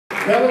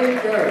Kelly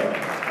Garrett.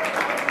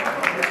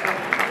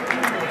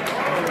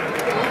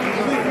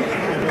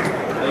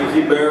 Thank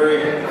you,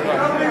 Barry.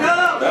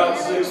 About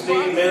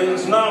 16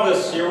 men's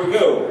novice. Here we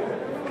go.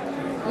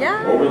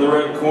 Yeah. Over the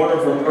red corner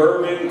from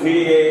Irving,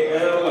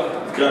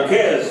 PAL,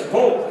 Jaquez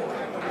Polk.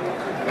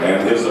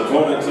 And his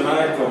opponent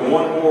tonight from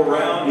one more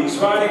round, he's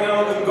fighting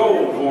out in the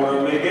gold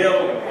corner,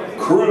 Miguel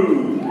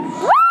Cruz.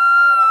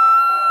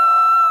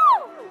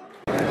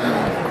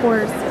 Of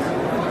course.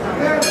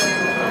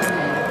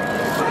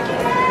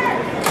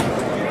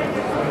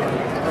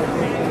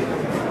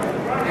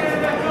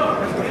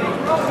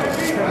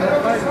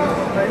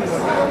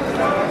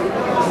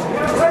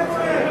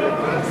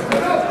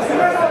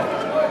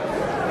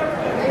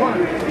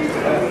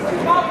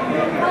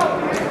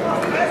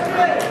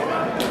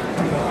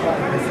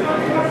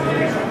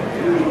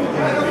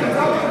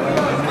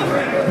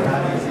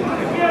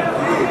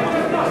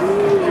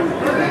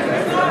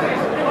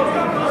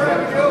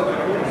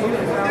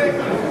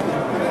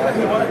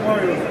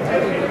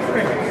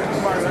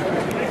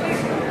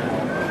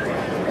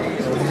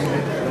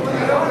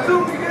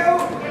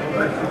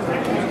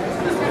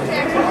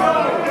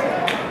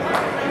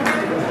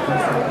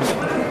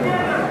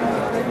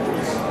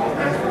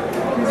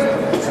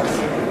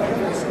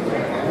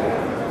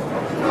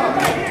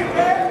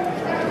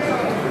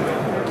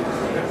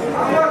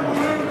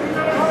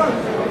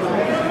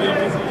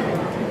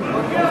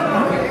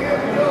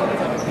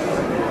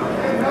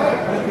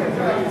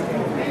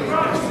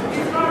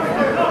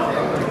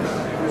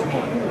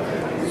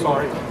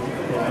 Sorry.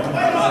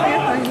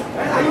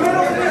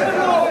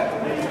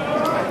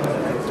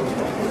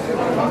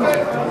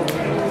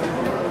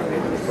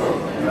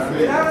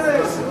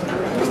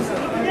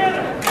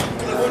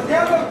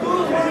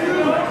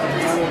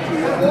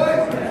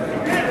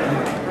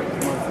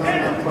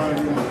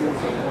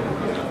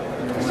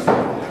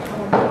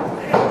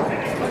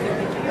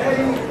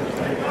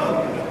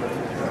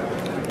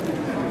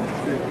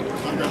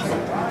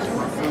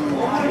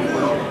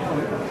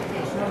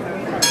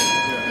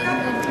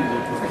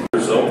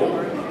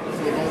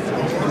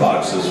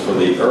 Boxes for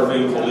the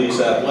Irving Police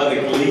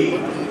Athletic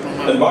League.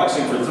 Been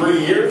boxing for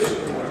 3 years.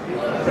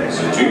 He's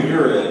a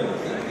junior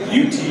at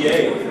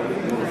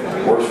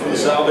UTA. Works for the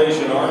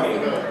Salvation Army.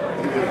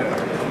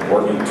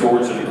 Working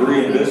towards a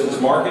degree in business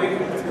marketing.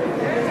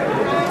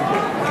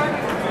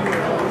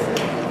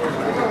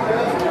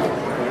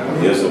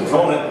 His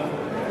opponent,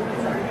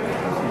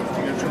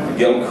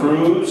 Miguel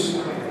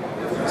Cruz,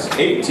 is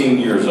 18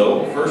 years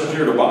old, first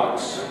year to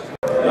box.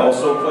 He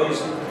also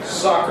plays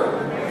soccer.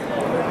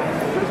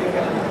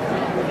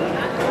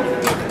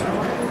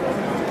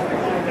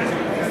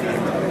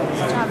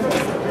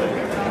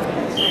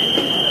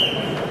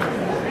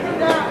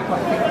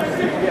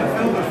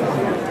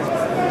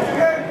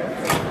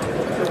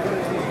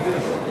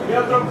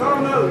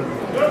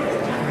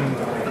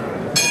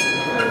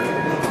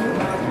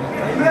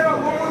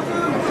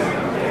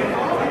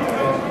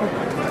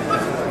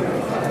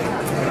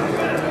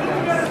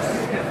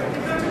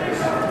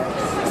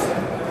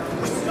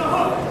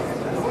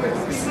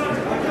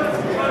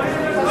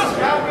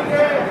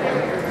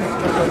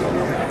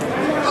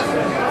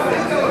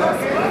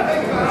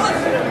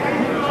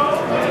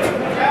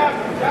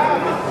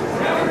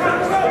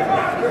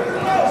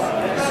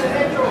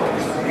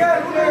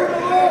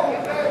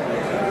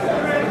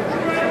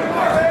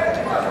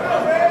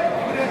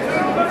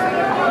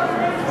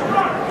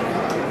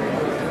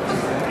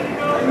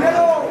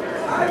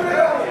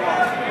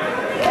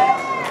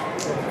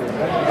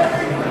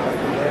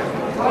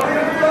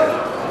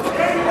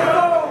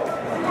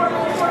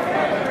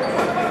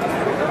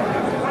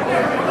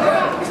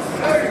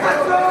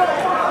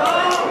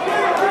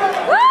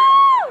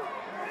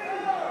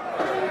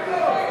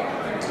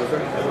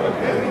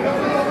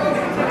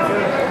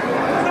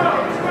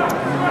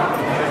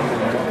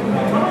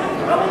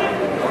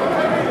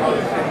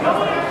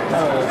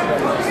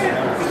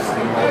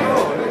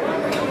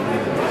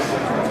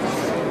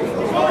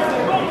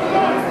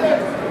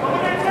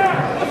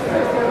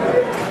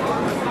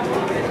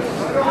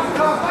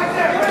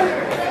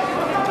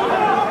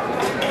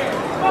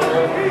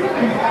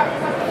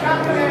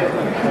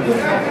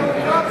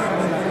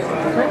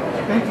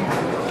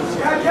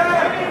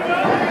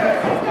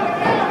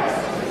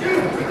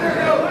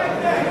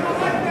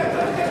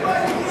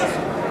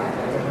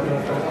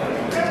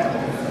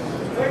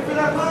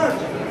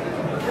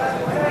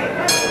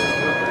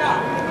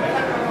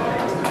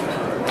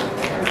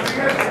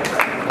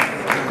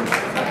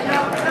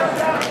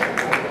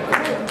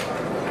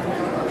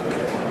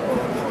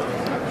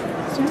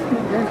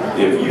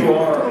 If you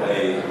are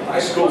a high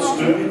school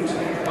student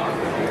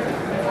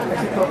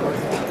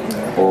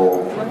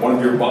or one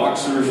of your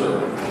boxers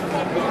or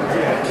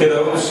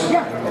kiddos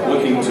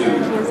looking to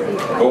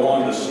go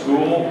on to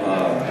school,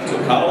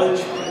 to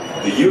college,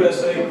 the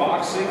USA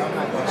Boxing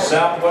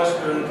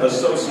Southwestern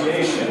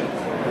Association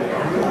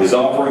is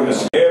offering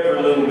us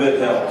every little bit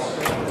helps.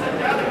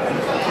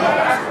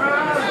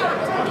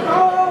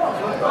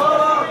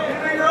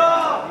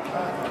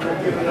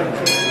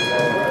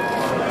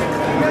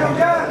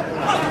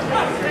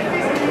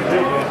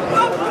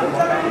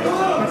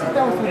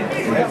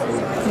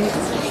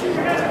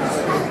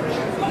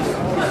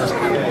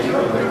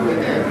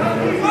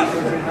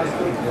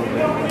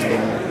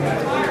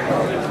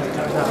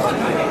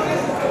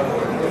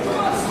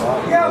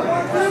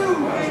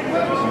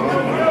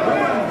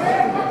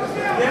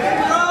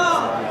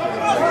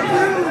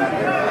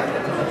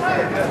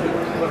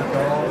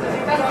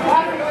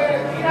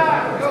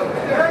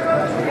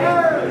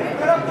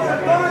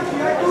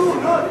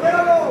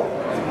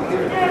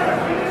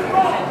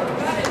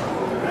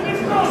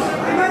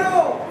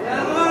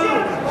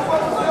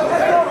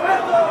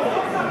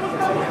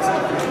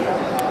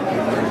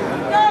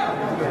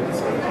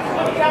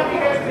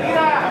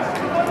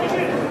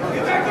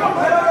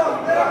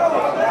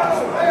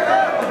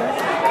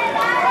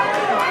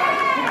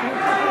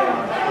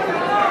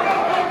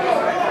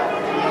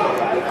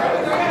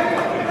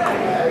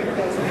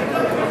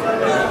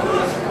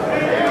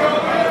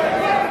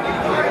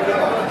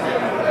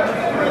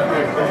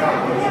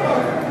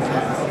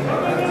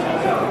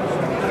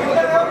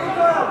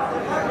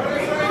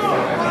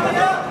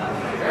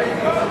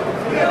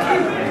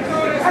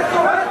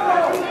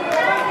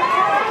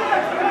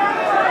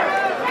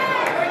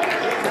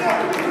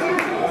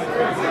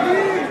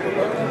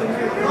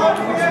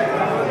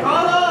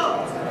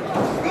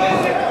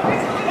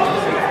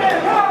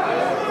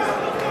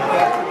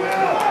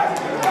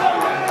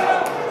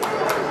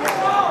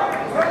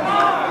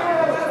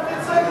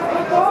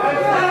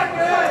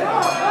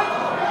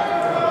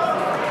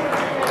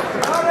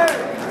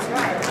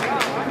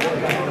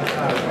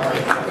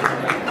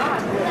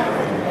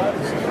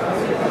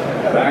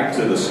 Back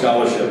to the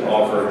scholarship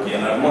offer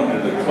again. I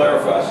wanted to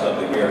clarify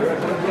something here.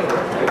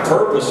 The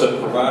purpose of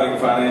providing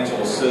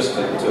financial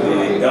assistance to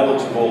the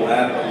eligible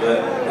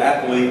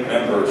athlete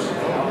members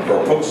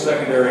for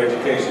post-secondary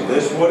education,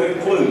 this would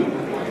include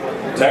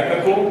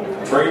technical,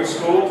 trade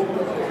school,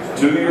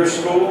 2-year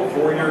school,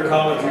 4-year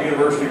college or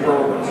university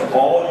programs.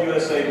 All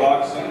USA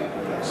Boxing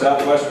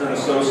Southwestern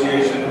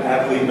Association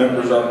athlete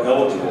members are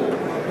eligible,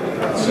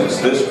 since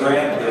this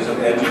grant is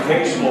an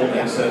educational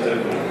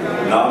incentive,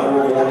 not a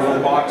reward for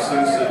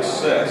boxing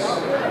success.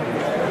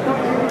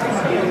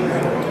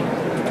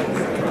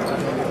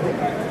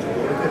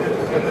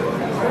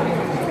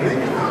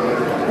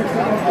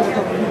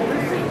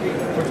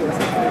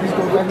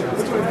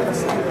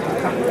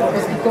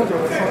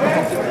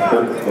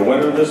 The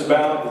winner of this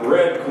bout,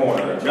 red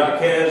corner,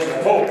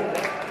 Jaquez Polk.